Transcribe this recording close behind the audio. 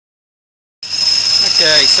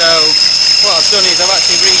Okay, so what I've done is I've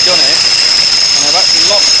actually redone it, and I've actually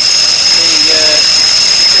locked the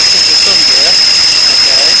this is the sun gear.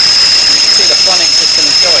 Okay, and you can see the planning system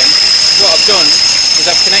is going. What I've done is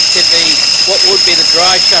I've connected what would be the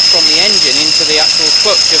drive shaft from the engine into the actual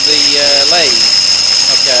clutch of the lathe.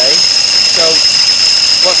 Okay, so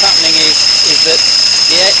what's happening is that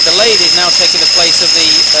the lathe is now taking the place of the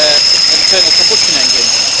internal combustion engine.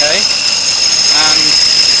 Okay, and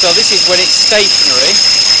so this is when it's stationary.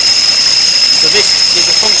 So this is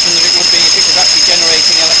the function that it would be if it was actually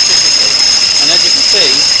generating electricity. And as you can see,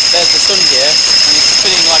 there's the sun gear, and it's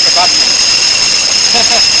spinning like a badminton.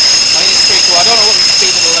 I think it's pretty cool. I don't know what the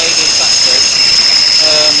speed of the lathe is actually.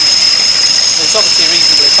 It's obviously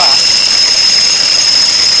reasonably fast.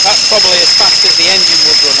 That's probably as fast as the engine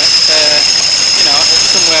would run it. You know,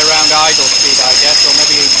 somewhere around idle speed, I guess, or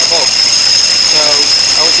maybe even above. So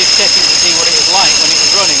I was just checking to see what it was like when it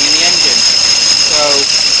was running in the engine. So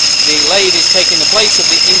the lathe is taking the place of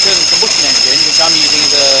the internal combustion engine, which I'm using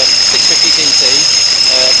as a 650cc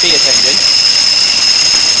Fiat engine.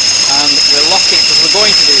 And we're locking, because we're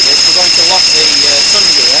going to do this, we're going to lock the sun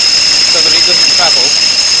gear so that it doesn't travel.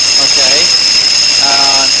 Okay.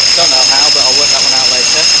 Don't know how, but I'll work that one out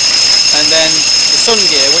later. And then the sun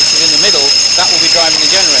gear, which is in the middle, that will be driving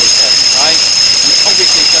the generator, right? And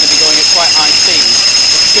obviously it's going to be going at quite high speed,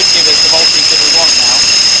 which should give us the voltage that we want now.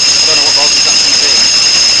 I don't know what voltage that's going to be.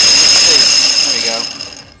 Let's see. There we go.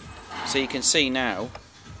 So you can see now.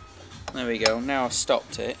 There we go. Now I've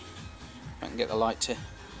stopped it. I can get the light to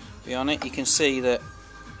be on it. You can see that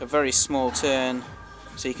a very small turn.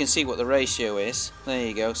 So you can see what the ratio is. There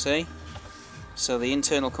you go. See? So the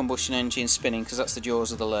internal combustion engine spinning, because that's the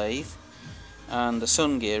jaws of the lathe, and the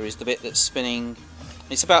sun gear is the bit that's spinning.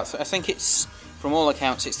 It's about, I think it's, from all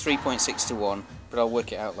accounts, it's 3.6 to 1, but I'll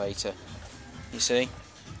work it out later. You see?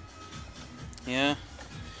 Yeah?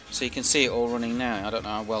 So you can see it all running now. I don't know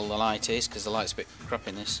how well the light is, because the light's a bit crap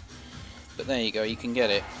in this. But there you go, you can get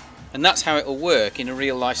it. And that's how it will work in a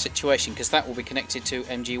real life situation, because that will be connected to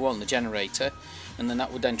MG1, the generator, and then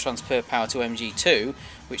that would then transfer power to MG2,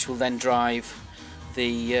 which will then drive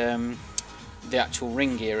the actual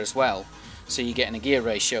ring gear as well. So you're getting a gear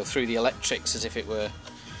ratio through the electrics as if it were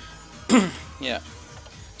yeah.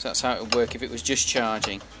 So that's how it would work if it was just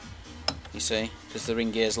charging, you see, because the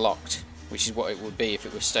ring gear's locked, which is what it would be if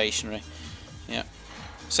it was stationary. Yeah.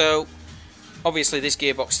 So obviously this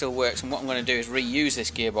gearbox still works, and what I'm going to do is reuse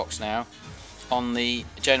this gearbox now on the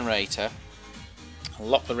generator. I'll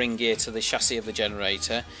lock the ring gear to the chassis of the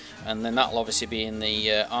generator, and then that'll obviously be in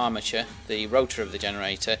the armature, the rotor of the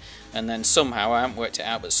generator, and then somehow, I haven't worked it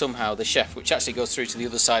out, but somehow the shaft, which actually goes through to the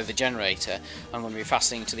other side of the generator, I'm going to be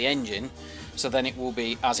fastening to the engine, so then it will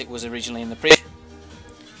be as it was originally in the Prius.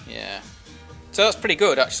 Yeah. So that's pretty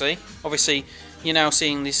good actually. Obviously you're now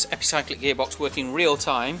seeing this epicyclic gearbox working real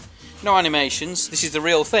time, no animations, this is the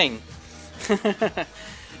real thing.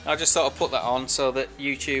 I just thought I'd put that on so that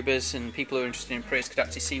YouTubers and people who are interested in Prius could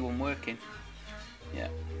actually see one working. Yeah,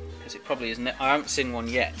 because it probably isn't. I haven't seen one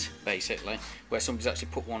yet, basically, where somebody's actually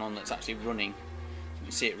put one on that's actually running. You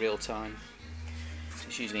can see it real time.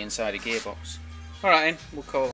 It's usually inside a gearbox. Alright then, we'll call